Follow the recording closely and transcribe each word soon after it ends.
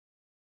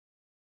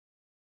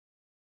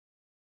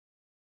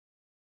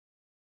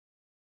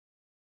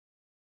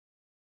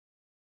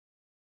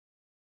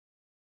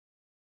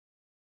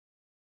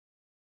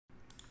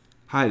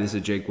Hi, this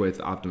is Jake with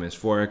Optimus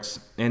Forex,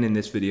 and in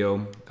this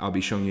video, I'll be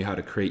showing you how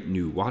to create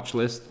new watch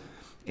lists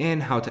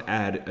and how to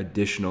add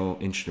additional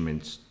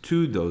instruments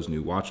to those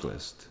new watch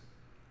lists.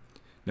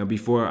 Now,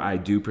 before I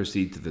do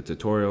proceed to the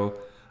tutorial,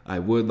 I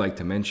would like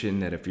to mention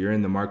that if you're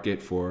in the market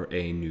for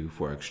a new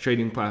Forex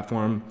trading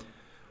platform,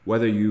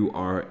 whether you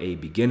are a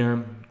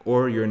beginner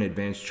or you're an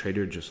advanced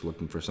trader just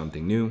looking for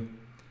something new,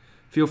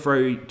 feel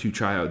free to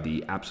try out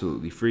the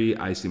absolutely free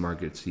IC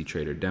Markets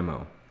cTrader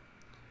demo.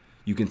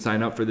 You can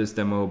sign up for this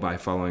demo by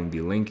following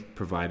the link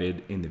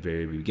provided in the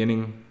very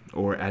beginning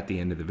or at the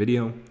end of the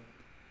video.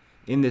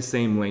 In this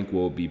same link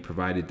will be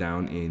provided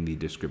down in the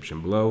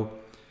description below,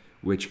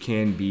 which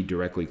can be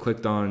directly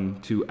clicked on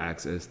to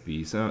access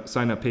the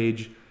sign up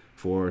page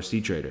for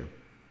cTrader.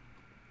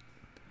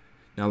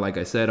 Now, like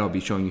I said, I'll be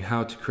showing you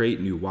how to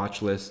create new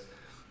watch lists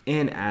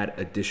and add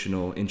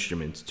additional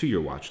instruments to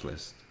your watch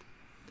list.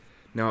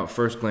 Now, at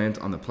first glance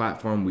on the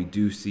platform, we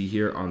do see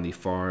here on the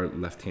far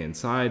left-hand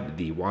side,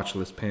 the watch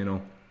list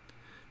panel.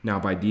 Now,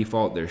 by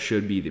default, there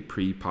should be the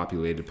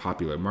pre-populated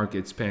popular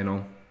markets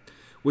panel,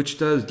 which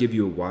does give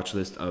you a watch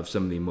list of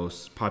some of the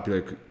most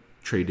popular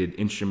traded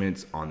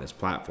instruments on this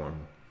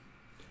platform.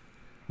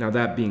 Now,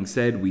 that being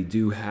said, we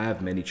do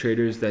have many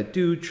traders that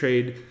do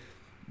trade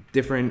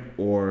different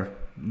or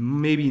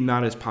maybe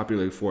not as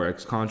popular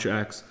Forex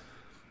contracts.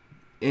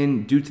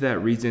 And due to that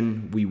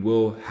reason, we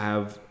will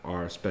have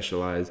our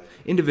specialized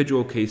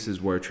individual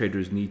cases where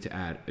traders need to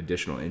add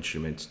additional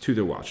instruments to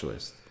their watch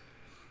list.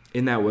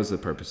 And that was the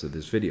purpose of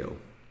this video.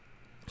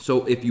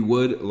 So if you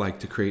would like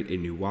to create a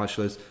new watch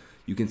list,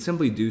 you can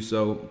simply do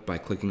so by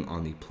clicking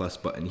on the plus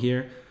button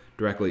here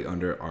directly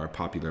under our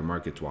popular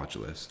markets watch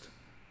list.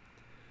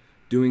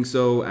 Doing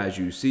so, as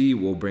you see,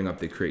 will bring up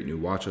the create new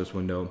watch list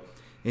window.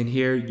 And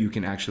here you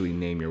can actually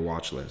name your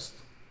watch list.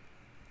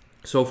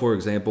 So for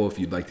example, if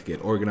you'd like to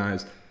get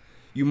organized,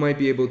 you might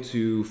be able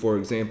to, for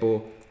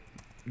example,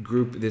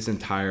 group this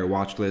entire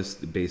watch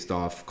list based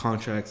off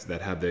contracts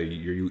that have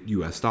your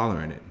US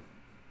dollar in it.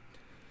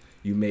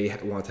 You may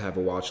want to have a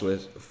watch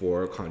list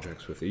for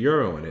contracts with the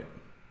euro in it.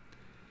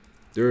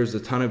 There's a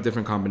ton of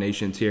different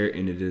combinations here,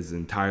 and it is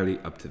entirely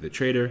up to the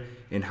trader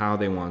and how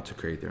they want to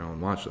create their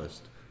own watch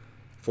list.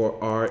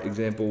 For our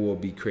example, we'll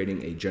be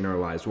creating a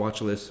generalized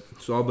watch list,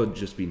 so I'll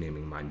just be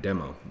naming mine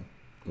demo.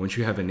 Once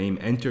you have a name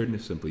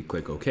entered, simply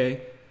click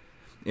OK.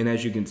 And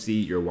as you can see,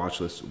 your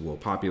watch list will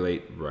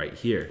populate right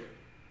here.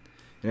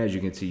 And as you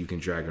can see, you can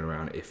drag it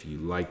around if you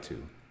like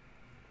to.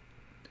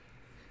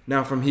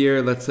 Now from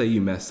here, let's say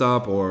you mess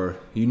up or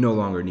you no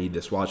longer need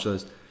this watch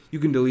list. You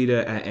can delete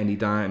it at any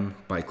time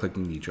by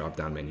clicking the drop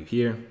down menu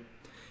here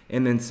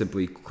and then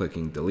simply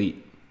clicking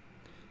delete.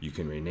 You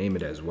can rename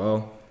it as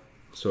well.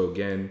 So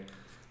again,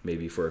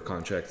 maybe for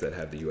contracts that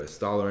have the US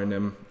dollar in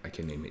them, I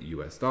can name it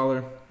US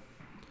dollar.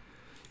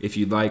 If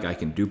you'd like, I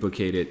can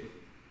duplicate it.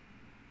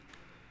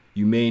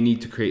 You may need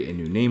to create a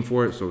new name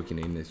for it, so we can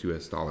name this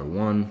US dollar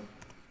 1.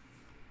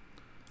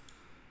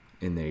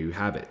 And there you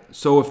have it.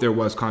 So if there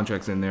was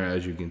contracts in there,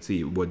 as you can see,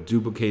 it would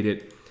duplicate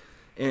it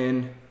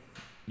and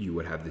you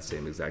would have the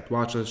same exact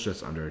watch list,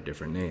 just under a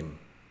different name.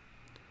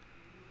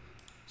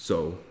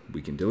 So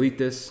we can delete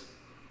this.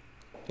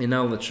 And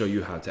now let's show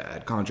you how to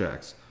add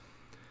contracts.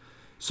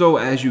 So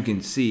as you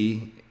can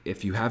see,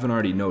 if you haven't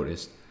already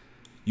noticed,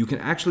 you can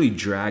actually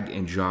drag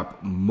and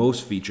drop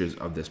most features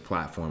of this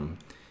platform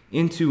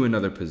into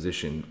another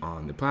position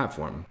on the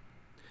platform.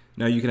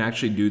 Now you can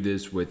actually do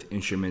this with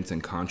instruments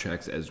and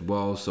contracts as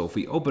well. So if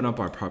we open up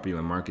our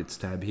popular markets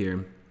tab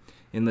here,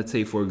 and let's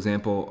say, for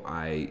example,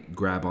 I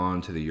grab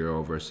on to the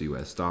euro versus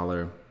US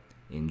dollar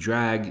and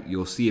drag,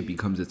 you'll see it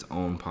becomes its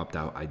own popped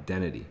out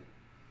identity.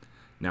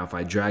 Now if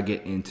I drag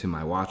it into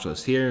my watch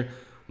list here,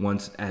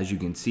 once, as you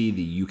can see,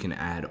 the you can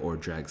add or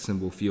drag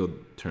symbol field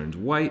turns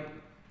white.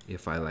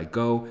 If I let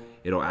go,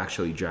 it'll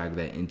actually drag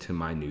that into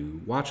my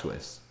new watch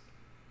list.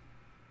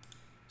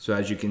 So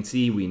as you can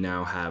see, we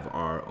now have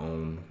our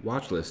own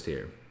watch list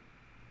here.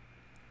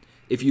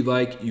 If you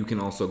like, you can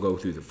also go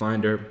through the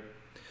Finder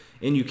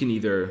and you can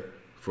either,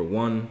 for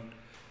one,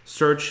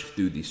 search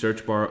through the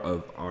search bar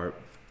of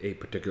a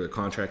particular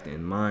contract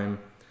in mind.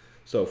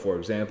 So for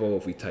example,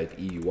 if we type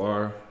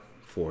EUR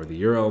for the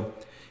euro,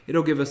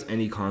 it'll give us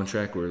any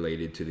contract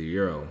related to the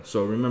euro.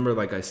 So remember,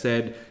 like I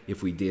said,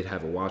 if we did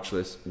have a watch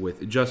list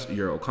with just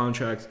euro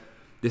contracts,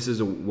 this is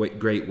a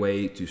great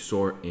way to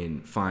sort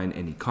and find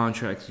any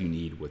contracts you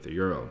need with the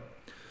euro.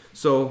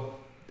 So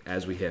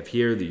as we have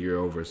here, the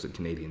euro versus the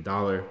Canadian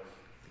dollar,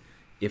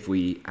 if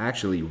we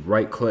actually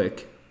right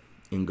click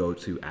and go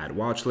to add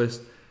watch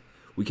list,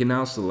 we can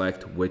now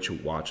select which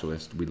watch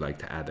list we'd like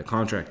to add the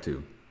contract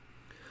to.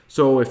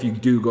 So if you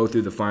do go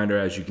through the Finder,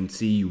 as you can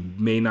see, you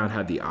may not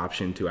have the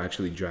option to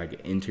actually drag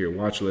it into your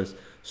watch list.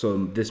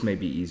 So this may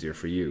be easier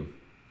for you.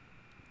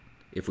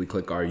 If we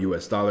click our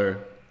US dollar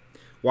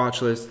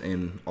watch list,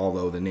 and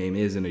although the name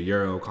is in a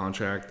euro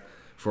contract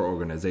for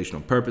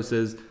organizational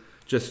purposes,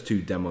 just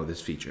to demo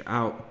this feature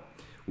out,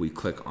 we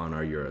click on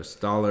our US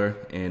dollar.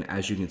 And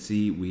as you can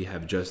see, we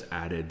have just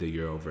added the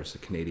euro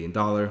versus Canadian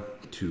dollar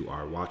to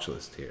our watch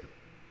list here.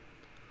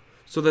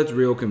 So that's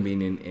real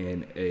convenient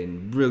and a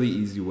really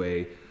easy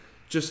way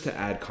just to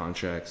add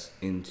contracts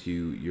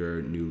into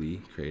your newly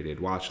created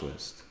watch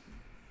list.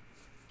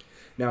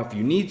 Now, if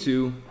you need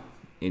to,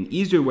 an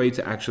easier way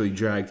to actually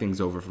drag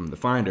things over from the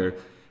Finder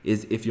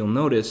is, if you'll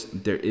notice,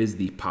 there is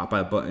the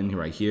pop-up button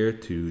right here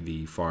to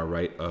the far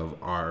right of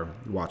our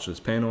watch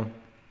list panel.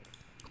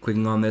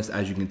 Clicking on this,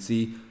 as you can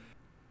see,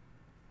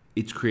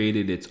 it's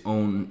created its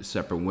own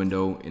separate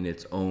window and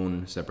its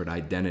own separate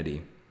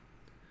identity.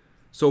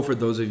 So for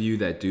those of you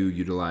that do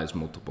utilize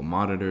multiple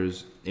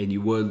monitors and you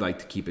would like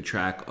to keep a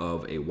track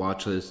of a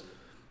watch list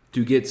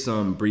to get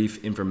some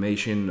brief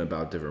information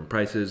about different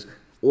prices,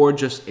 or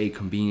just a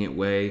convenient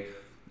way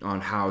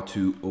on how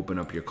to open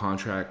up your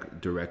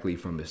contract directly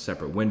from a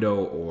separate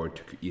window, or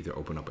to either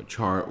open up a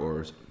chart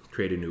or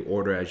create a new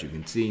order, as you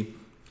can see,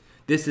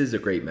 this is a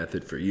great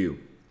method for you.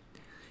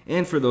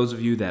 And for those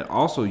of you that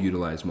also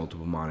utilize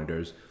multiple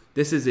monitors,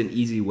 this is an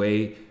easy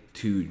way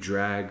to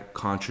drag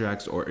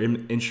contracts or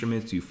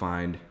instruments you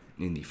find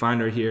in the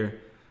Finder here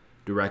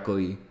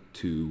directly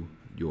to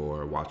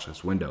your watch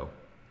list window.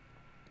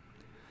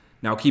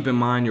 Now keep in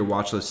mind, your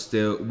watch list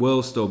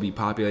will still be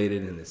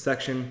populated in this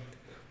section,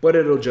 but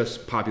it'll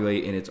just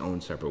populate in its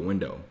own separate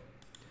window.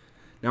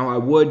 Now I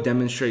would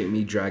demonstrate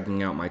me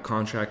dragging out my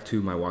contract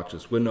to my watch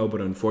list window,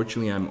 but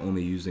unfortunately I'm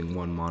only using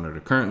one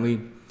monitor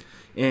currently.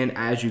 And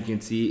as you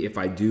can see, if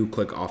I do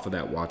click off of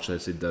that watch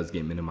list, it does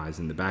get minimized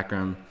in the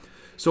background.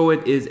 So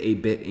it is a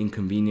bit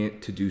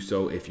inconvenient to do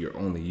so if you're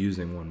only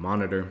using one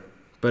monitor.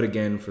 But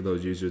again, for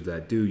those users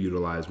that do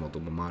utilize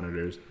multiple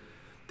monitors,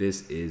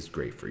 this is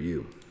great for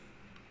you.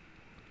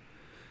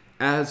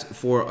 As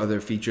for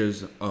other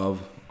features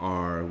of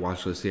our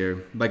watch list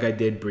here, like I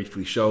did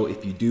briefly show,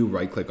 if you do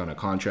right click on a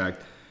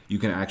contract, you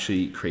can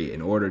actually create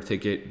an order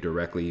ticket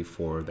directly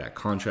for that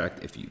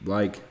contract if you'd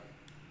like.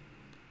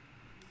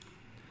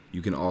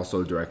 You can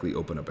also directly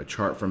open up a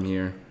chart from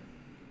here,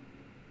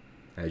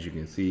 as you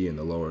can see in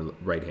the lower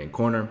right hand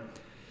corner.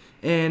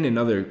 And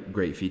another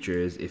great feature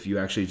is, if you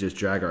actually just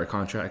drag our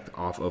contract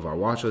off of our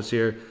watch list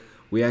here,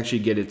 we actually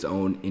get its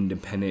own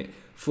independent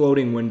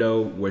floating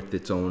window with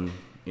its own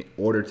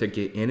order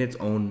ticket and its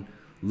own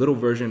little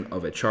version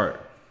of a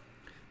chart.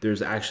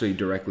 There's actually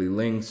directly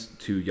links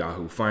to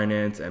Yahoo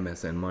Finance,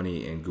 MSN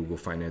Money, and Google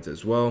Finance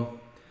as well.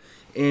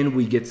 And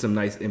we get some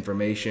nice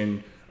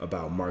information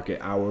about market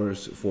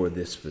hours for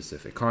this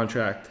specific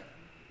contract,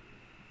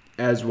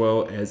 as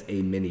well as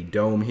a mini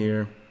dome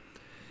here,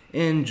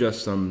 and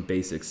just some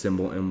basic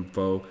symbol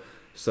info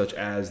such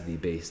as the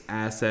base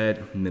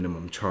asset,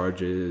 minimum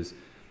charges,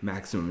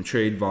 maximum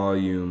trade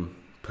volume,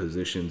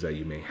 positions that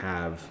you may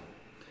have,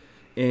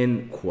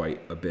 and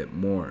quite a bit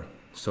more.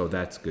 So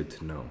that's good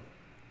to know.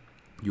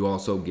 You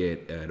also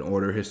get an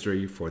order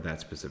history for that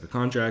specific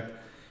contract,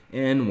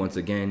 and once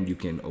again, you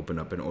can open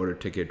up an order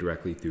ticket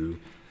directly through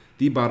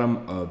the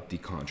bottom of the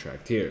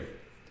contract here.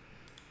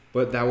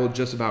 But that will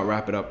just about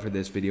wrap it up for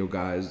this video,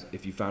 guys.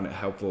 If you found it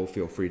helpful,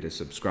 feel free to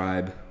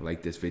subscribe,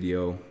 like this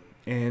video,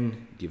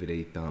 and give it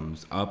a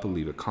thumbs up,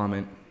 leave a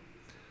comment.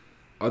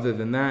 Other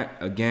than that,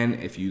 again,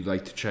 if you'd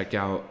like to check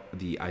out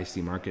the IC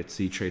Market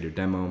cTrader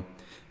demo,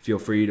 feel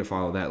free to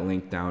follow that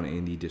link down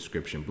in the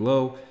description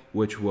below,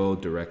 which will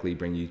directly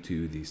bring you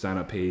to the sign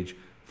up page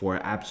for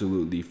an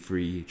absolutely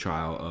free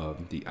trial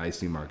of the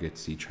IC Market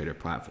cTrader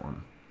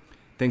platform.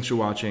 Thanks for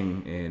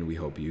watching, and we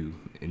hope you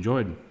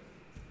enjoyed.